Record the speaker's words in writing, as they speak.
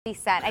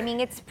set. I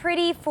mean, it's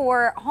pretty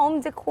for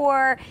home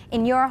decor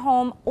in your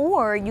home,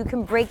 or you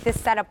can break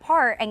this set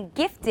apart and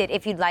gift it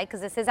if you'd like,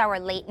 because this is our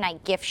late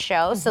night gift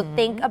show. So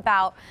think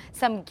about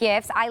some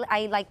gifts.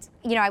 I like,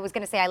 you know, I was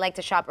going to say I like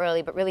to shop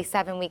early, but really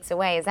 7 weeks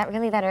away. Is that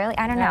really that early?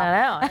 I don't know.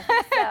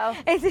 I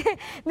don't know.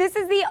 This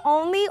is the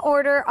only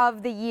order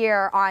of the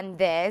year on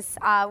this.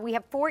 We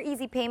have 4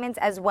 easy payments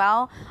as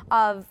well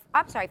of,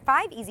 I'm sorry,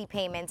 5 easy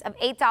payments of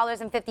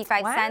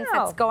 $8.55. Wow.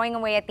 That's going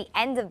away at the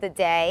end of the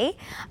day.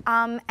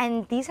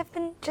 And these have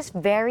been just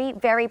very,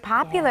 very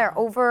popular. Yeah.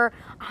 Over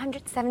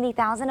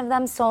 170,000 of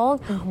them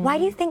sold. Why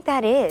do you think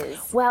that is?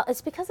 Well,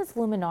 it's because it's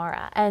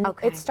Luminara, and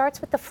it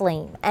starts with the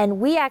flame. And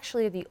we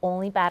actually are the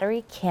only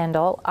battery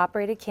candle,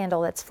 operated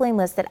candle that's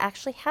flameless that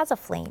actually has a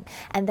flame,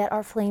 and that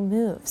our flame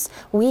moves.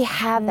 We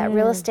have that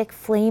realistic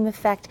flame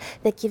effect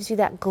that gives you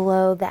that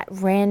glow, that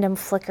random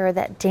flicker,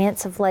 that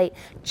dance of light,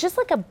 just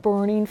like a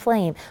burning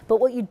flame.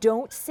 But what you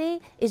don't see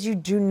is you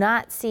do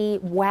not see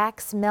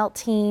wax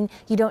melting.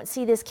 You don't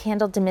see this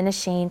candle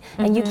diminishing,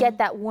 and you get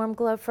that warm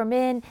glow from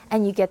in,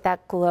 and you get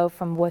that glow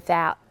from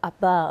without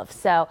above.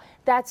 So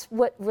that's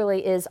what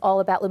really is all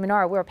about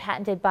Luminara. We're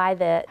patented by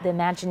the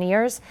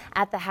Imagineers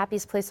at the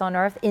happiest place on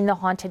earth in the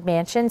Haunted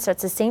Mansion. So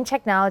it's the same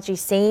technology,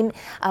 same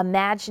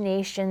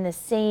imagination, the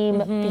same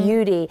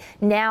beauty.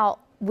 Now,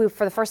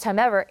 for the first time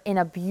ever, in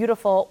a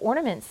beautiful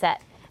ornament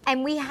set.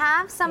 And we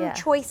have some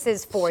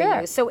choices for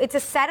you. So it's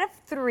a set of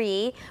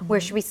 3. Where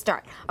should we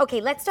start?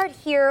 Okay, let's start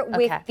here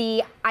with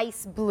the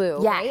ice blue,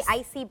 right?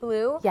 Icy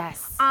blue.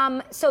 Yes.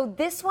 So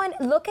this one,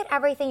 look at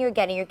everything you're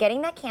getting. You're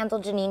getting that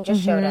candle Janine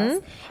just showed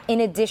us.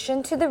 In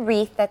addition to the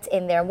wreath that's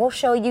in there, we'll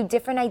show you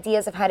different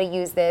ideas of how to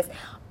use this.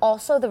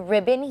 Also the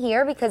ribbon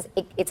here, because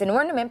it's an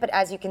ornament, but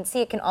as you can see,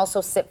 it can also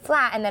sit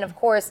flat. And then of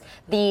course,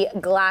 the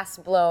glass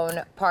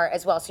blown part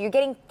as well. So you're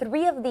getting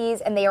 3 of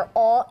these, and they are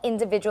all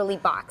individually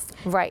boxed.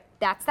 Right.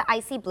 That's the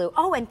icy blue.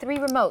 Oh, and 3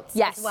 remotes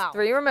as well.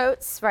 3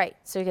 remotes, right.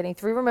 So you're getting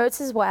 3 remotes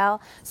as well.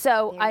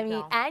 So, I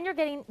mean, and you're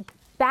getting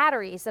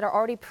batteries that are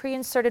already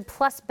pre-inserted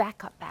plus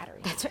backup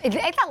batteries. That's right.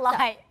 It's a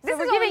lot. So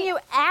we're giving you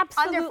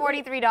absolutely under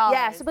 $43.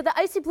 Yes, but the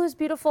icy blue is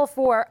beautiful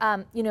for,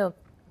 you know,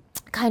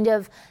 kind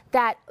of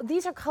that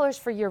these are colors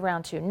for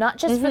year-round too, not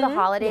just for the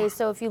holidays.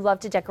 So if you love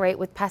to decorate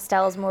with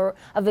pastels, more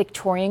a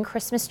Victorian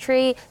Christmas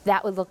tree,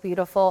 that would look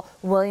beautiful.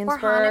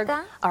 Williamsburg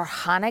or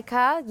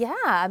Hanukkah. Yeah,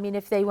 I mean,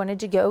 if they wanted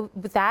to go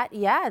with that,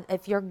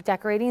 if you're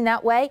decorating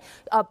that way,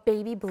 a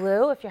baby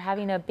blue, if you're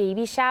having a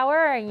baby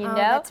shower, you know,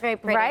 that's very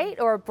pretty. Right?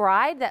 Or a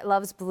bride that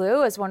loves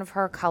blue as one of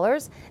her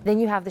colors, then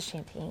you have the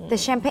champagne. The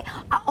champagne,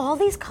 all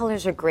these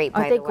colors are great,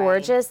 by the way. Aren't they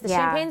gorgeous? The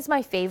champagne's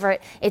my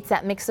favorite. It's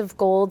that mix of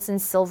golds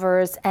and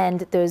silvers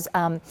and those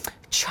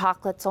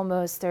chocolates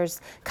almost.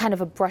 There's kind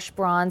of a brush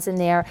bronze in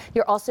there.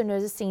 You're also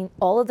noticing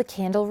all of the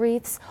candle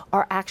wreaths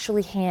are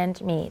actually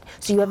handmade.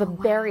 So you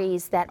have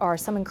berries that are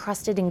some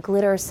encrusted in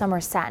glitter, some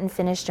are satin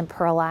finished and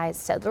pearlized.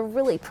 So they're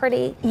really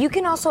pretty. You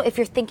can also, if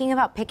you're thinking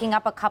about picking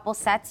up a couple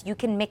sets, you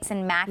can mix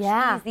and match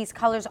these. These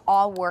colors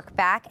all work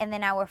back. And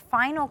then our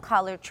final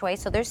color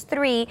choice, so there's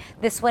 3.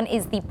 This one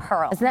is the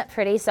pearl. Isn't that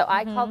pretty? So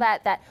I call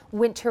that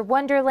winter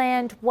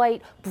wonderland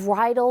white,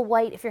 bridal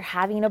white. If you're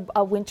having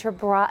a winter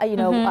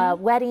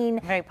wedding,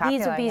 very popular,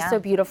 these would be so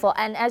beautiful.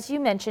 And as you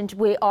mentioned,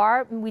 we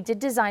did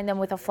design them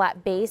with a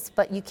flat base,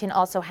 but you can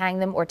also hang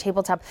them or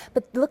tabletop.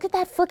 But look at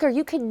that flicker.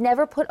 You could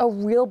never put a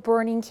real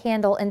burning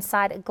candle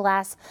inside a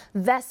glass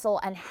vessel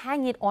and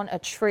hang it on a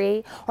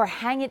tree or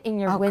hang it in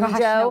your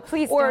window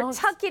or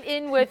tuck it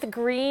in with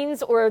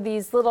greens or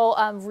these little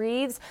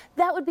wreaths.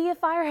 That would be a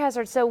fire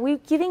hazard. So we're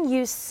giving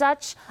you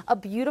such a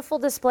beautiful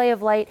display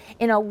of light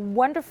in a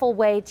wonderful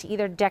way to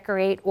either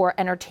decorate or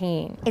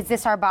entertain. Is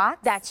this our box?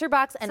 That's your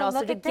box, and so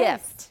also the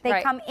gift.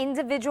 They come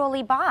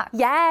individually boxed.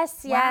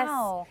 Yes,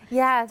 wow.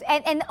 yes.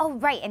 And oh,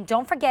 right, and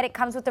don't forget it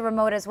comes with the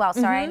remote as well.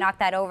 Sorry, I knocked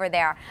that over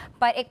there.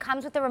 But it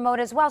comes with the remote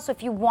as well. So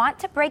if you want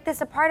to break this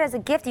apart as a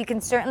gift, you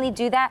can certainly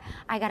do that.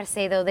 I gotta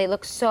say though, they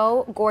look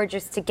so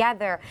gorgeous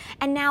together.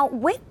 And now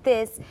with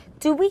this,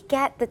 do we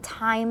get the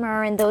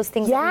timer and those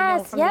things that we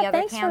know from the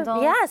other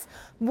candles? Yes.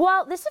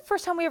 Well, this is the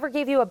first time we ever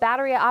gave you a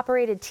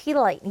battery-operated tea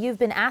light. You've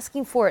been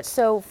asking for it.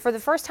 So for the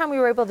first time we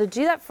were able to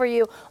do that for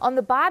you. On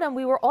the bottom,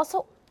 we were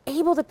also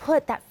able to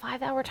put that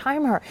 5-hour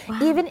timer,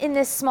 even in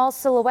this small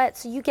silhouette.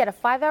 So you get a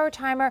 5-hour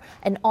timer,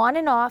 an on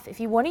and off. If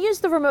you want to use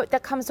the remote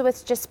that comes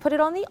with, just put it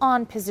on the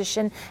on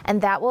position, and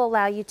that will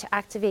allow you to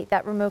activate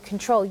that remote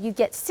control. You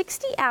get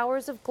 60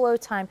 hours of glow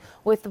time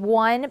with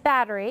 1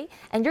 battery,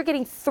 and you're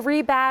getting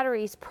 3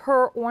 batteries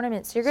per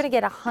ornament. So you're going to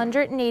get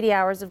 180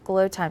 hours of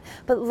glow time.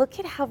 But look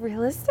at how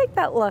realistic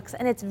that looks,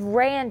 and it's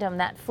random,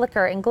 that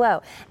flicker and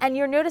glow. And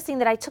you're noticing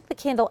that I took the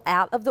candle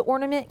out of the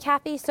ornament,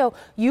 Kathy, so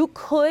you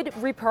could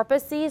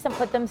repurpose these these and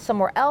put them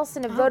somewhere else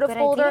in a votive good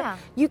holder. idea.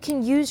 You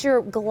can use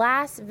your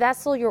glass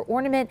vessel, your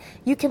ornament.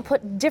 You can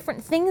put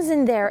different things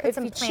in there if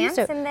some you choose plants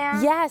to. in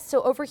there? Yes,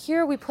 so over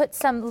here we put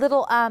some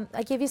little,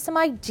 I gave you some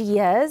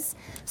ideas.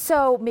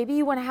 So maybe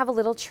you want to have a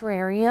little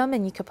terrarium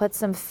and you could put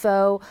some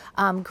faux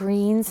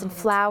greens and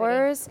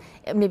flowers.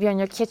 Maybe on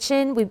your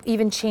kitchen. We've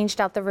even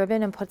changed out the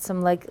ribbon and put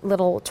some like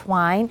little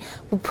twine.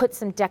 We put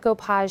some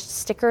decoupage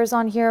stickers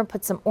on here,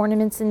 put some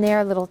ornaments in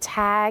there, a little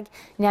tag.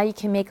 Now you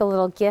can make a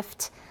little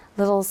gift,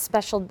 little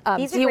special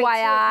These are great, too.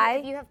 DIY.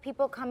 If you have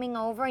people coming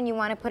over and you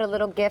want to put a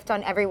little gift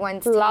on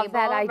everyone's Love table,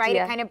 that right?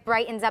 idea. It kind of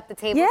brightens up the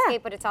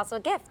tablescape, but it's also a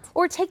gift.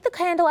 Or take the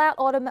candle out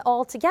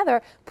all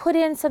together, put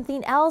in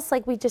something else,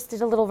 like we just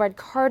did a little red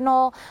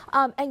cardinal,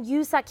 and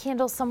use that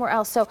candle somewhere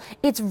else. So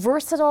it's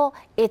versatile,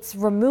 it's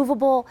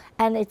removable,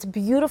 and it's a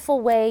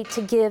beautiful way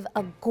to give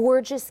a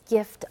gorgeous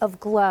gift of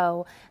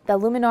glow. The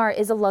Luminara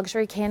is a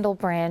luxury candle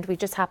brand. We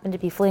just happen to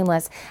be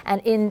flameless, and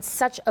in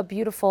such a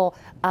beautiful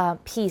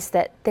piece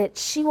that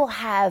she will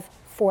have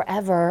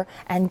forever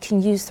and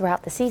can use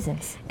throughout the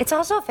seasons. It's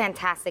also a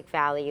fantastic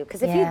value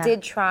because if you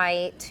did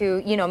try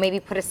to, you know, maybe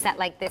put a set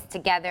like this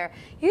together,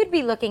 you'd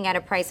be looking at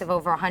a price of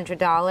over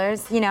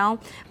 $100, you know.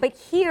 But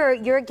here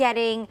you're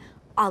getting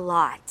a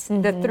lot.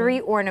 The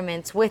 3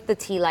 ornaments with the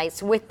tea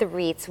lights, with the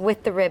wreaths,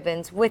 with the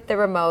ribbons, with the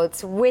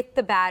remotes, with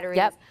the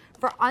batteries.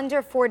 For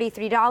under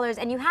 $43,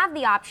 and you have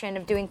the option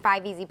of doing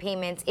 5 easy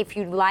payments if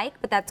you'd like,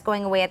 but that's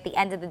going away at the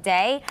end of the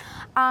day.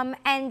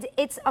 And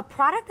it's a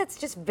product that's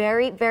just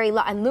very, very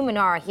low. And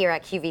Luminara here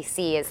at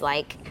QVC is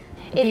like,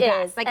 it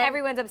is. Like,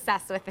 everyone's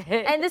obsessed with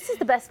it. And this is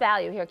the best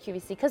value here at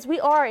QVC because we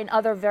are in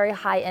other very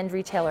high-end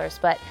retailers,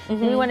 but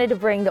we wanted to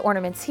bring the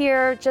ornaments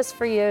here just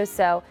for you,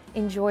 so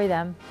enjoy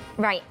them.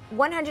 Right.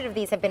 100 of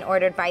these have been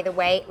ordered, by the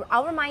way.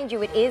 I'll remind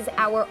you, it is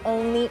our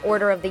only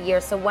order of the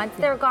year, so once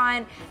they're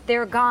gone,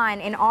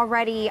 and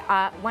already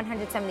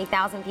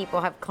 170,000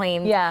 people have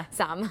claimed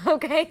some,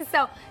 okay?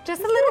 So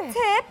just a little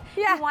tip, if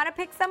you want to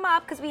pick some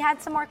up, because we had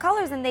some more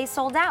colors and they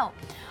sold out.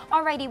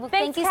 Alrighty, well,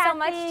 thank you so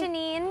much,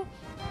 Janine.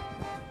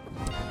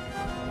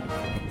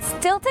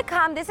 Still to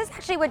come, this is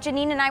actually what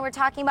Janine and I were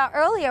talking about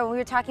earlier when we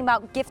were talking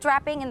about gift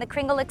wrapping and the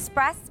Kringle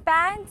Express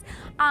bags.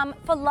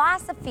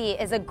 Philosophy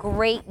is a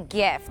great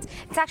gift.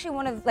 It's actually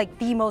one of like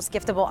the most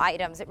giftable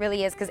items. It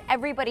really is, because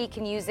everybody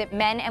can use it,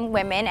 men and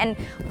women, and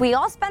we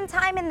all spend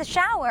time in the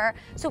shower.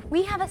 So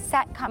we have a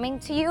set coming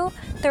to you,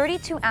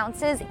 32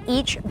 ounces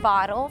each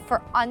bottle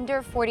for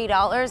under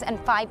 $40 and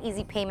 5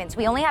 easy payments.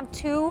 We only have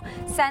 2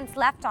 cents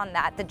left on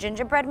that, the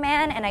Gingerbread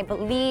Man and I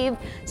believe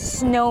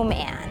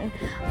Snowman.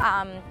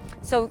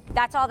 So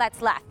that's all that's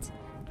left.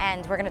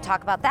 And we're going to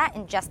talk about that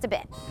in just a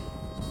bit.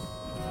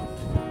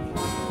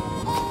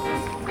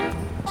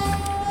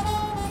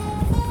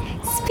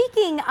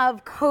 Speaking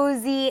of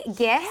cozy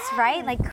gifts, right? Like